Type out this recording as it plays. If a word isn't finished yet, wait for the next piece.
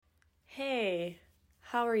Hey,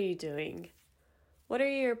 how are you doing? What are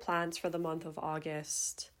your plans for the month of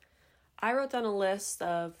August? I wrote down a list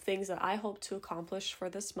of things that I hope to accomplish for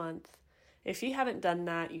this month. If you haven't done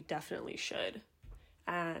that, you definitely should.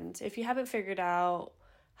 And if you haven't figured out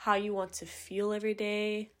how you want to feel every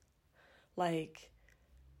day, like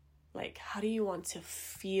how do you want to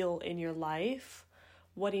feel in your life?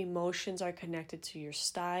 What emotions are connected to your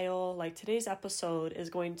style? Like today's episode is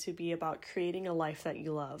going to be about creating a life that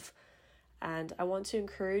you love. And I want to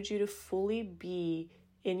encourage you to fully be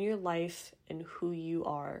in your life and who you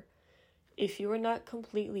are. If you are not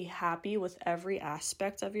completely happy with every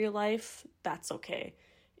aspect of your life, that's okay.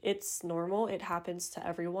 It's normal, it happens to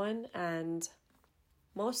everyone, and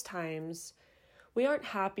most times we aren't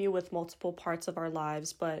happy with multiple parts of our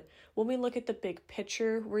lives, but when we look at the big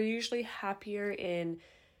picture, we're usually happier in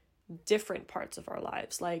different parts of our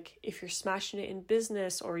lives. Like if you're smashing it in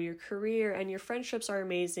business or your career and your friendships are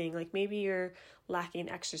amazing, like maybe you're lacking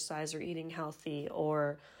exercise or eating healthy,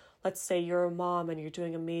 or let's say you're a mom and you're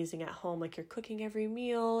doing amazing at home, like you're cooking every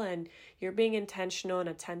meal and you're being intentional and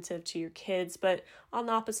attentive to your kids. But on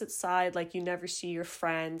the opposite side, like you never see your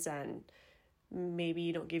friends and maybe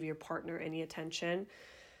you don't give your partner any attention.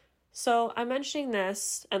 So I'm mentioning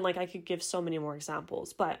this, and like I could give so many more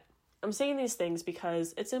examples, but I'm saying these things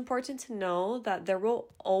because it's important to know that there will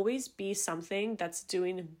always be something that's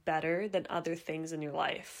doing better than other things in your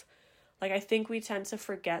life. Like I think we tend to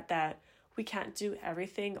forget that we can't do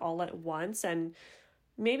everything all at once, and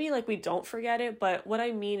maybe like we don't forget it, but what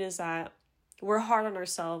I mean is that we're hard on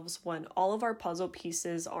ourselves when all of our puzzle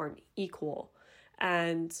pieces aren't equal.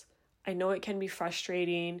 And I know it can be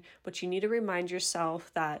frustrating, but you need to remind yourself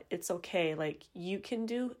that it's okay. Like you can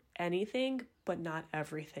do anything, but not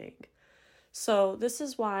everything. So this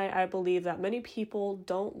is why I believe that many people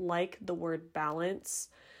don't like the word balance.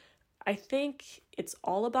 I think it's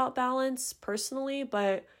all about balance personally,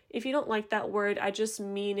 but if you don't like that word, I just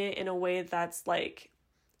mean it in a way that's like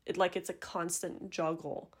it's a constant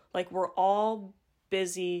juggle. Like we're all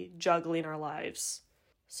busy juggling our lives.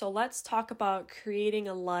 So let's talk about creating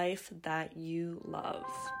a life that you love.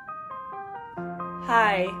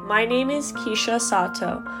 Hi, my name is Keisha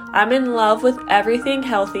Sato. I'm in love with everything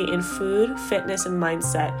healthy in food, fitness, and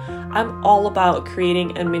mindset. I'm all about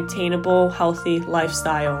creating a maintainable, healthy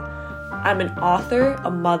lifestyle. I'm an author,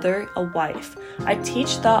 a mother, a wife. I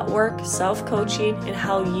teach thought work, self-coaching, and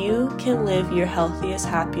how you can live your healthiest,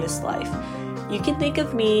 happiest life. You can think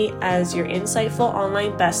of me as your insightful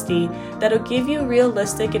online bestie that'll give you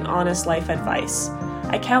realistic and honest life advice.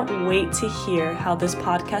 I can't wait to hear how this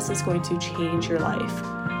podcast is going to change your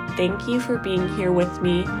life. Thank you for being here with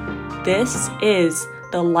me. This is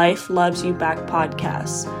the Life Loves You Back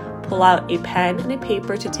podcast. Pull out a pen and a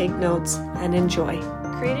paper to take notes and enjoy.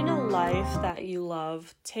 Creating a life that you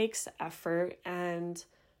love takes effort, and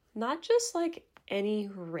not just like any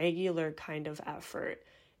regular kind of effort.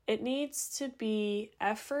 It needs to be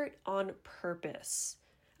effort on purpose.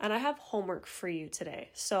 And I have homework for you today.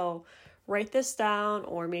 So write this down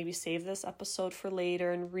or maybe save this episode for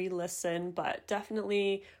later and re-listen, but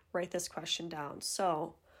definitely write this question down.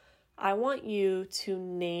 So I want you to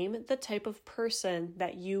name the type of person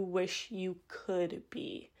that you wish you could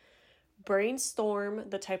be. Brainstorm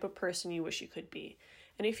the type of person you wish you could be.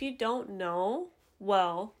 And if you don't know,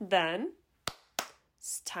 well, then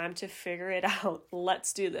it's time to figure it out.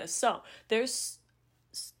 Let's do this. So there's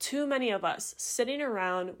too many of us sitting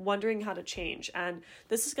around wondering how to change, and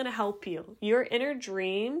this is going to help you. Your inner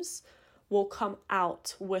dreams will come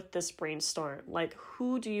out with this brainstorm. Like,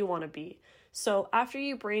 who do you want to be? So after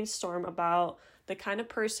you brainstorm about the kind of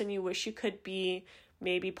person you wish you could be,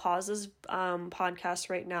 maybe pause this podcast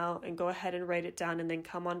right now and go ahead and write it down and then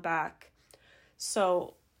come on back.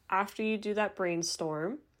 So after you do that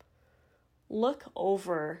brainstorm, look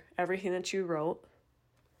over everything that you wrote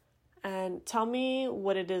and tell me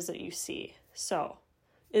what it is that you see. So,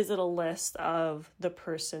 is it a list of the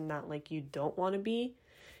person that like you don't want to be?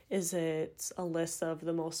 Is it a list of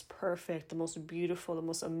the most perfect, the most beautiful, the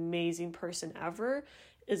most amazing person ever?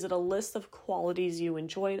 Is it a list of qualities you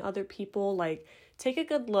enjoy in other people? Like, take a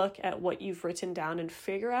good look at what you've written down and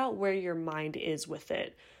figure out where your mind is with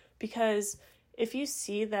it. Because if you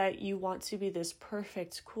see that you want to be this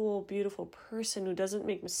perfect, cool, beautiful person who doesn't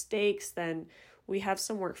make mistakes, then we have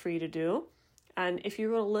some work for you to do. And if you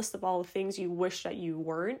wrote a list of all the things you wish that you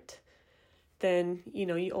weren't, then,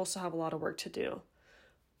 you also have a lot of work to do.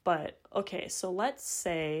 But, okay, so let's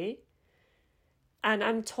say, and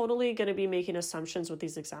I'm totally going to be making assumptions with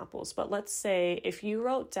these examples, but let's say if you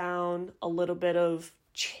wrote down a little bit of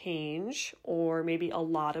change or maybe a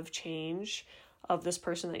lot of change, of this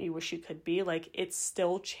person that you wish you could be. Like, it's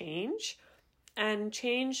still change, and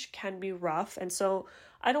change can be rough. And so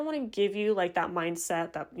I don't want to give you like that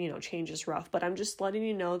mindset that, change is rough, but I'm just letting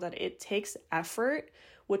you know that it takes effort,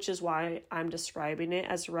 which is why I'm describing it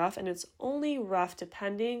as rough. And it's only rough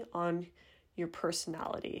depending on your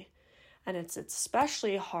personality. And it's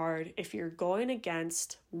especially hard if you're going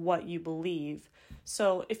against what you believe.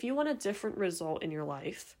 So if you want a different result in your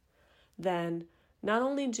life, then not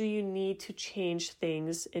only do you need to change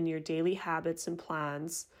things in your daily habits and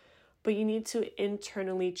plans, but you need to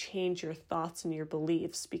internally change your thoughts and your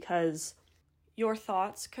beliefs, because your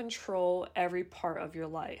thoughts control every part of your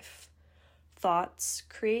life. Thoughts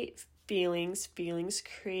create feelings, feelings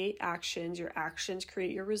create actions, your actions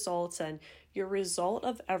create your results, and your result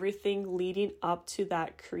of everything leading up to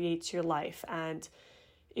that creates your life. And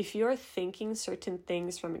if you're thinking certain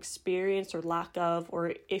things from experience or lack of,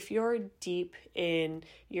 or if you're deep in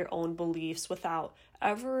your own beliefs without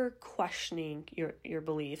ever questioning your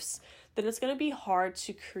beliefs, then it's going to be hard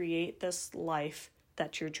to create this life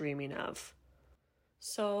that you're dreaming of.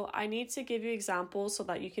 So I need to give you examples so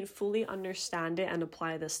that you can fully understand it and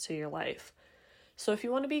apply this to your life. So if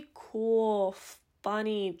you want to be cool,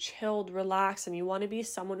 funny, chilled, relaxed, and you want to be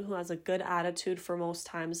someone who has a good attitude for most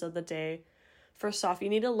times of the day, first off, you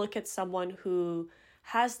need to look at someone who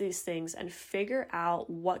has these things and figure out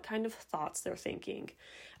what kind of thoughts they're thinking.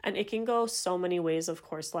 And it can go so many ways, of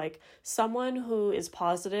course. Like, someone who is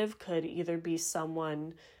positive could either be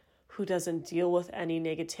someone who doesn't deal with any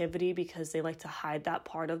negativity because they like to hide that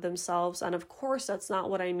part of themselves. And of course, that's not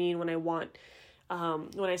what I mean when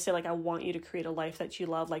I say like I want you to create a life that you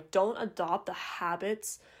love. Like, don't adopt the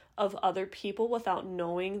habits of other people without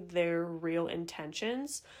knowing their real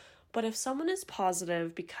intentions. But if someone is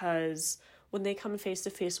positive because when they come face to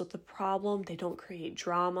face with the problem, they don't create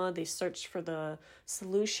drama, they search for the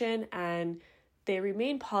solution, and they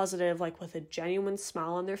remain positive, like with a genuine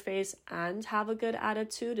smile on their face and have a good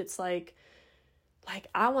attitude, it's like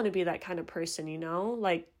I want to be that kind of person,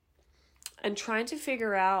 and trying to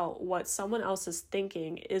figure out what someone else is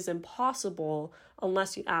thinking is impossible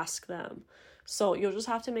unless you ask them. So you'll just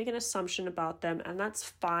have to make an assumption about them, and that's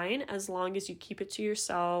fine as long as you keep it to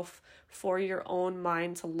yourself for your own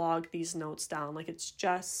mind to log these notes down. Like, it's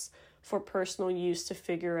just for personal use to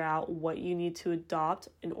figure out what you need to adopt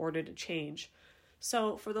in order to change.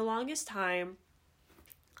 So for the longest time,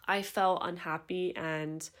 I felt unhappy,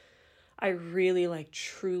 and I really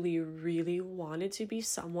truly really wanted to be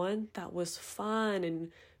someone that was fun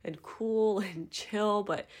and cool and chill,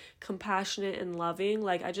 but compassionate and loving.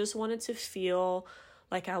 Like, I just wanted to feel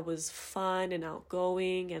like I was fun and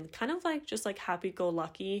outgoing and kind of just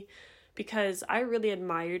happy-go-lucky, because I really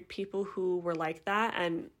admired people who were like that,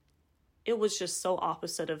 and it was just so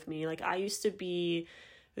opposite of me. Like, I used to be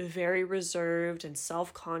very reserved and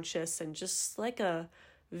self-conscious and just like a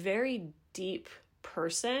very deep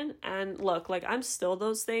person. And look, I'm still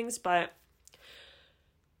those things, but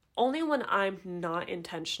only when I'm not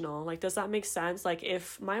intentional. Does that make sense?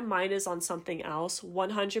 If my mind is on something else,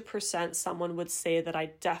 100% someone would say that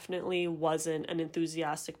I definitely wasn't an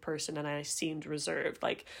enthusiastic person and I seemed reserved.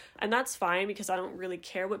 And that's fine, because I don't really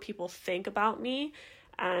care what people think about me.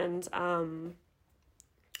 And I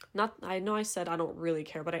know I said I don't really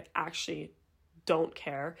care, but I actually don't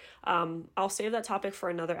care. I'll save that topic for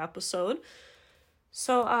another episode.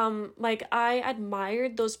 So, I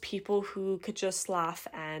admired those people who could just laugh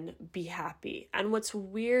and be happy. And what's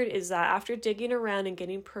weird is that after digging around and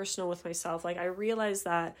getting personal with myself, I realized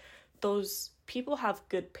that those people have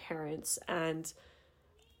good parents, and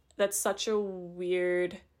that's such a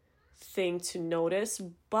weird thing to notice,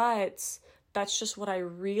 but that's just what I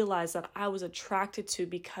realized that I was attracted to,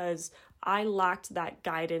 because I lacked that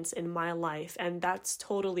guidance in my life, and that's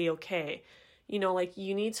totally okay. You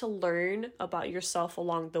need to learn about yourself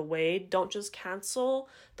along the way. Don't just cancel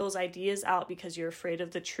those ideas out because you're afraid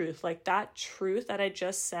of the truth. That truth that I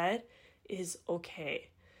just said is okay.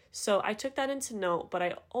 So I took that into note, but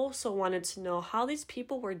I also wanted to know how these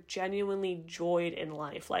people were genuinely joyed in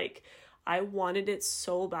life. I wanted it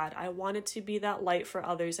so bad. I wanted to be that light for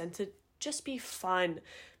others and to just be fun,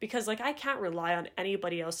 because I can't rely on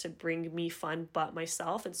anybody else to bring me fun but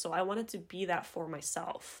myself. And so I wanted to be that for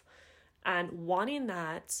myself. And wanting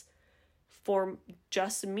that for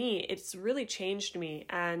just me, it's really changed me.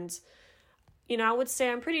 And, I would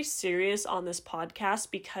say I'm pretty serious on this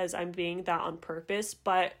podcast because I'm being that on purpose,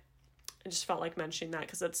 but I just felt like mentioning that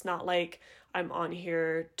because it's not like I'm on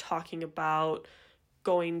here talking about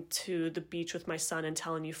going to the beach with my son and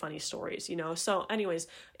telling you funny stories, you know? So anyways,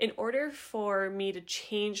 in order for me to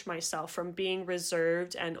change myself from being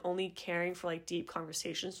reserved and only caring for like deep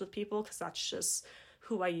conversations with people, because that's just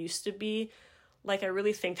who I used to be, like I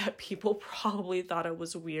really think that people probably thought it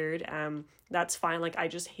was weird. That's fine. Like I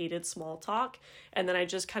just hated small talk. And then I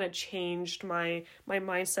just kind of changed my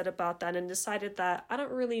mindset about that and decided that I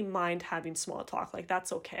don't really mind having small talk. Like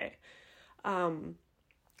that's okay.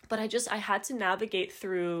 But I had to navigate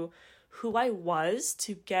through who I was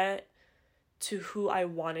to get to who I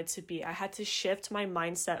wanted to be. I had to shift my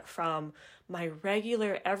mindset from my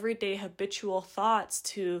regular, everyday, habitual thoughts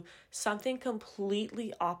to something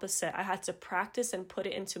completely opposite. I had to practice and put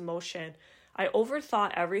it into motion. I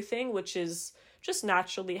overthought everything, which is just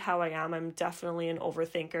naturally how I am. I'm definitely an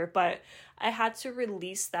overthinker, but I had to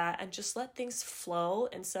release that and just let things flow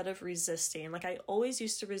instead of resisting. Like I always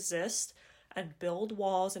used to resist and build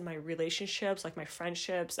walls in my relationships, like my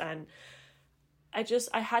friendships. And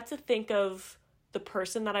I had to think of the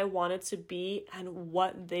person that I wanted to be and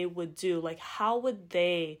what they would do. Like, how would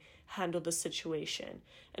they handle the situation?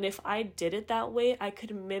 And if I did it that way, I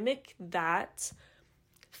could mimic that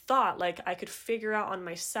thought. Like, I could figure out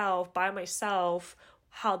by myself,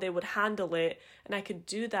 how they would handle it. And I could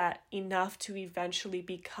do that enough to eventually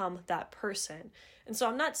become that person. And so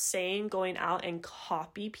I'm not saying going out and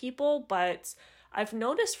copy people, but I've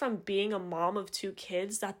noticed from being a mom of 2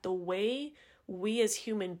 kids that the way we as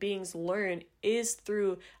human beings learn is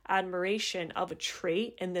through admiration of a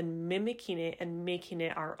trait and then mimicking it and making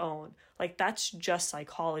it our own. Like that's just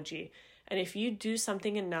psychology. And if you do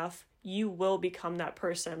something enough, you will become that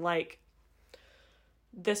person. Like,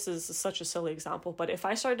 this is such a silly example, but if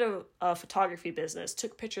I started a photography business,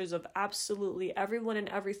 took pictures of absolutely everyone and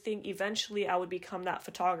everything, eventually I would become that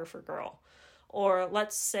photographer girl. Or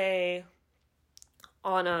let's say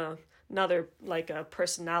on another, like a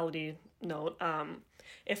personality note,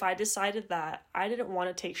 if I decided that I didn't want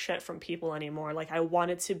to take shit from people anymore, like I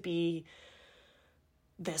wanted to be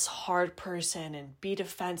this hard person and be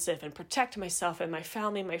defensive and protect myself and my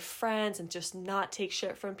family, my friends, and just not take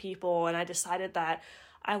shit from people. And I decided that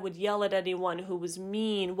I would yell at anyone who was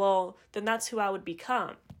mean. Well, then that's who I would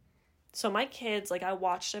become. So my kids, like I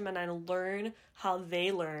watch them and I learn how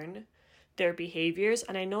they learn their behaviors.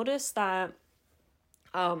 And I noticed that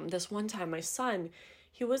this one time, my son,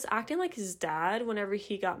 he was acting like his dad whenever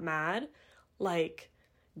he got mad, like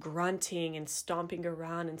grunting and stomping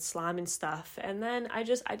around and slamming stuff. And then I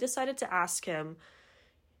decided to ask him,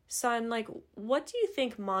 son, like, what do you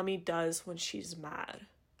think mommy does when she's mad?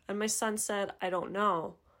 And my son said, I don't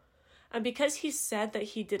know. And because he said that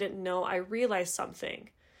he didn't know, I realized something.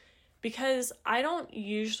 Because I don't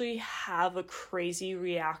usually have a crazy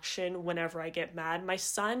reaction whenever I get mad. My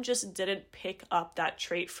son just didn't pick up that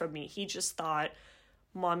trait from me. He just thought,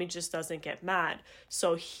 mommy just doesn't get mad.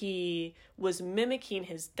 So he was mimicking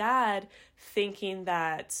his dad, thinking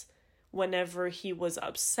that whenever he was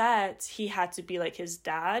upset, he had to be like his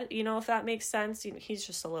dad, you know, if that makes sense. You know, he's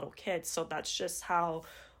just a little kid, so that's just how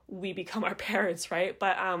we become our parents, right?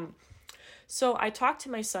 But so I talked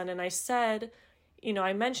to my son and I said, you know,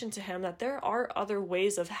 I mentioned to him that there are other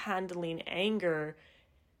ways of handling anger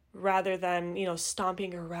rather than, you know,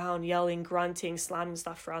 stomping around, yelling, grunting, slamming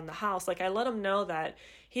stuff around the house. Like I let him know that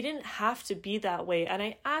he didn't have to be that way. And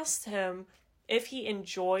I asked him if he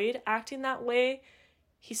enjoyed acting that way.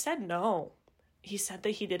 He said no. He said that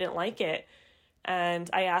he didn't like it. And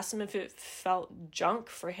I asked him if it felt junk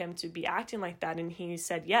for him to be acting like that. And he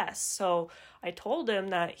said yes. So I told him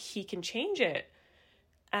that he can change it.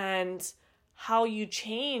 And how you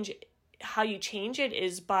change it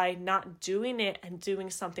is by not doing it and doing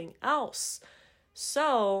something else.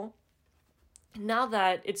 So now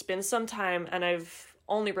that it's been some time and I've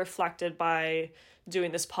only reflected by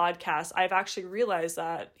doing this podcast, I've actually realized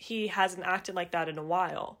that he hasn't acted like that in a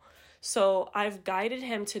while. So I've guided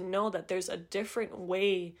him to know that there's a different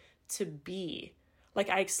way to be.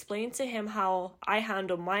 Like I explained to him how I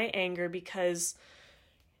handle my anger because,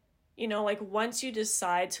 you know, like once you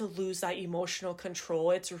decide to lose that emotional control,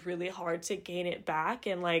 it's really hard to gain it back.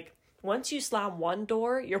 And like once you slam one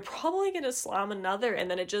door, you're probably going to slam another. And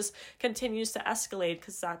then it just continues to escalate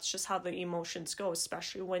because that's just how the emotions go,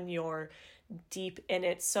 especially when you're deep in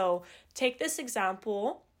it. So take this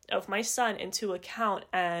example of my son into account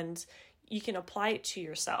and you can apply it to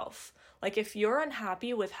yourself. Like if you're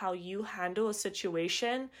unhappy with how you handle a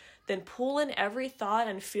situation, then pull in every thought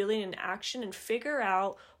and feeling and action and figure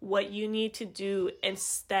out what you need to do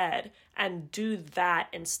instead and do that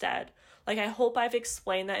instead. Like I hope I've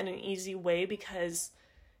explained that in an easy way because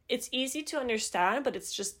it's easy to understand, but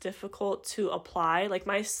it's just difficult to apply. Like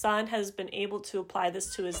my son has been able to apply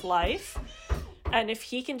this to his life. And if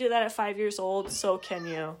he can do that at 5 years old, so can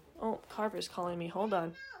you. Oh, Carver's calling me. Hold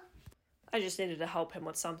on. I just needed to help him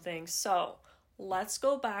with something. So let's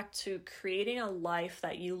go back to creating a life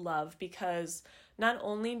that you love, because not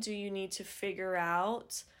only do you need to figure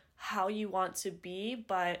out how you want to be,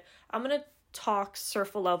 but I'm going to talk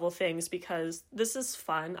surface level things because this is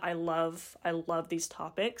fun. I love these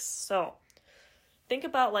topics. So think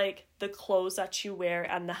about like the clothes that you wear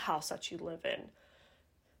and the house that you live in.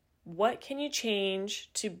 What can you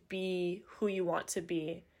change to be who you want to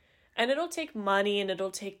be? And it'll take money and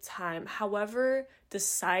it'll take time. However,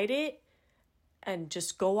 decide it and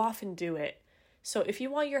just go off and do it. So if you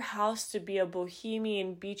want your house to be a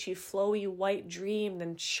bohemian, beachy, flowy, white dream,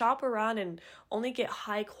 then shop around and only get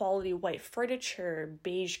high quality white furniture,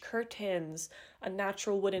 beige curtains, a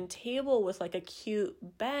natural wooden table with like a cute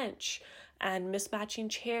bench and mismatching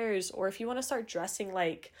chairs. Or if you want to start dressing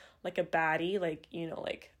like a baddie, like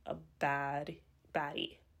a bad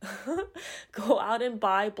baddie, go out and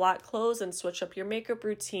buy black clothes and switch up your makeup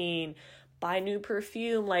routine, buy new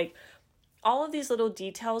perfume, like all of these little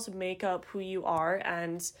details make up who you are.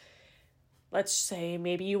 And let's say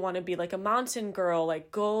maybe you want to be like a mountain girl,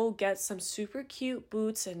 like go get some super cute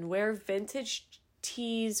boots and wear vintage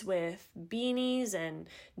tees with beanies and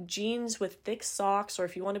jeans with thick socks. Or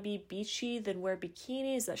if you want to be beachy, then wear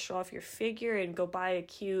bikinis that show off your figure and go buy a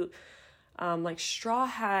cute like straw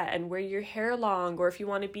hat and wear your hair long. Or if you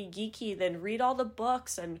want to be geeky, then read all the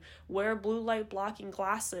books and wear blue light blocking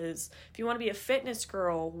glasses. If you want to be a fitness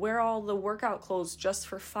girl, wear all the workout clothes just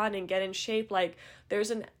for fun and get in shape. Like there's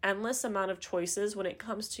an endless amount of choices when it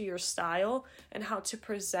comes to your style and how to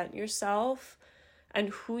present yourself and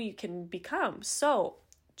who you can become. So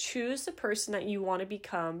choose the person that you want to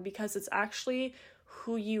become, because it's actually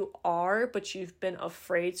who you are, but you've been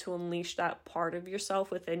afraid to unleash that part of yourself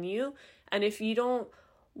within you. And if you don't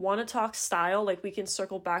want to talk style, like we can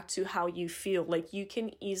circle back to how you feel. Like you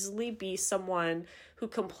can easily be someone who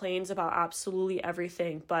complains about absolutely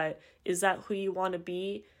everything, but is that who you want to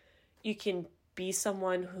be? You can be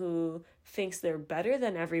someone who thinks they're better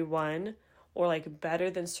than everyone, or like better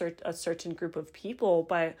than a certain group of people,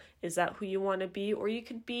 but is that who you want to be? Or you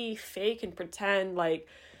could be fake and pretend like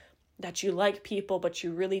that you like people, but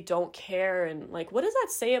you really don't care. And like, what does that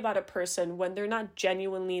say about a person when they're not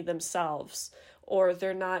genuinely themselves, or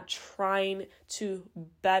they're not trying to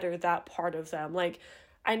better that part of them? Like,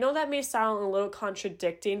 I know that may sound a little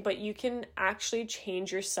contradicting, but you can actually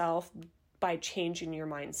change yourself by changing your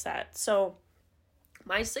mindset. So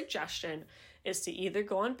my suggestion is to either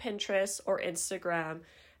go on Pinterest or Instagram,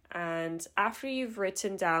 and after you've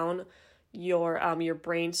written down your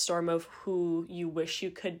brainstorm of who you wish you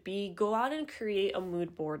could be, go out and create a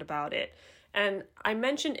mood board about it. And I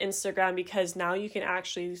mentioned Instagram because now you can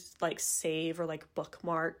actually like save or like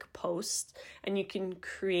bookmark posts, and you can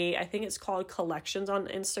create, I think it's called collections on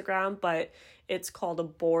Instagram, but it's called a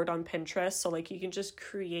board on Pinterest. So like you can just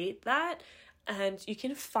create that and you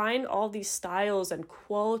can find all these styles and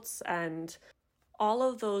quotes and all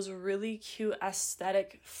of those really cute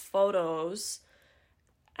aesthetic photos.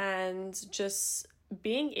 And just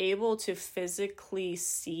being able to physically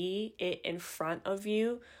see it in front of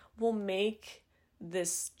you will make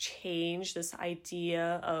this change, this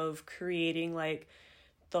idea of creating like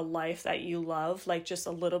the life that you love, like just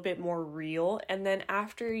a little bit more real. And then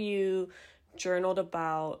after you journaled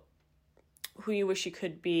about who you wish you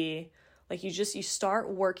could be, like you start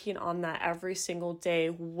working on that every single day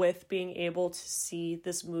with being able to see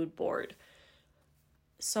this mood board.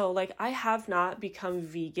 So like I have not become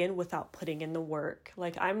vegan without putting in the work.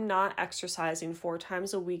 Like I'm not exercising 4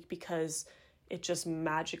 times a week because it just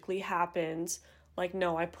magically happened. Like,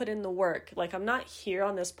 no, I put in the work. Like I'm not here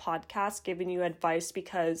on this podcast giving you advice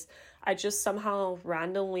because I just somehow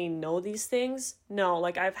randomly know these things. No,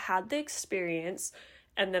 like I've had the experience,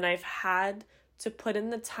 and then I've had to put in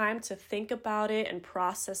the time to think about it and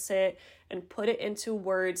process it and put it into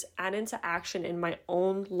words and into action in my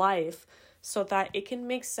own life, so that it can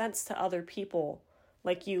make sense to other people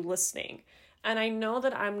like you listening. And I know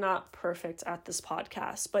that I'm not perfect at this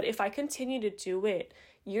podcast, but if I continue to do it,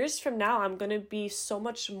 years from now, I'm going to be so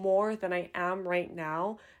much more than I am right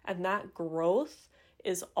now. And that growth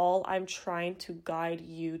is all I'm trying to guide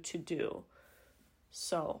you to do.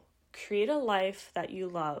 So create a life that you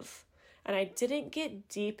love. And I didn't get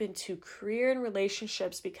deep into career and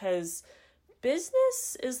relationships because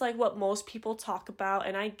business is like what most people talk about,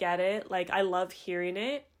 and I get it. Like I love hearing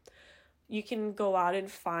it. You can go out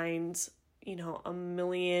and find, a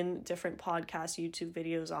million different podcast YouTube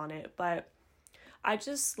videos on it, but I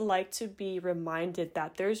just like to be reminded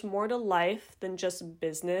that there's more to life than just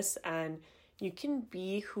business, and you can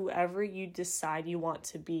be whoever you decide you want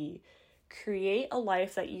to be. Create a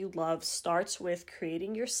life that you love starts with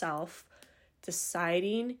creating yourself,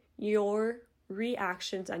 deciding your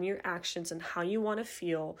reactions and your actions and how you want to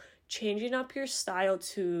feel, changing up your style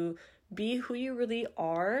to be who you really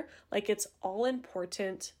are. Like, it's all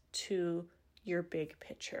important to your big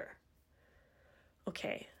picture.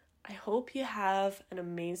 Okay, I hope you have an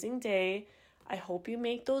amazing day. I hope you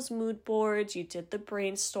make those mood boards, you did the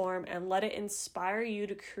brainstorm, and let it inspire you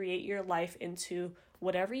to create your life into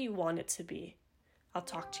whatever you want it to be. I'll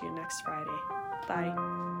talk to you next Friday.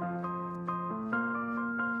 Bye.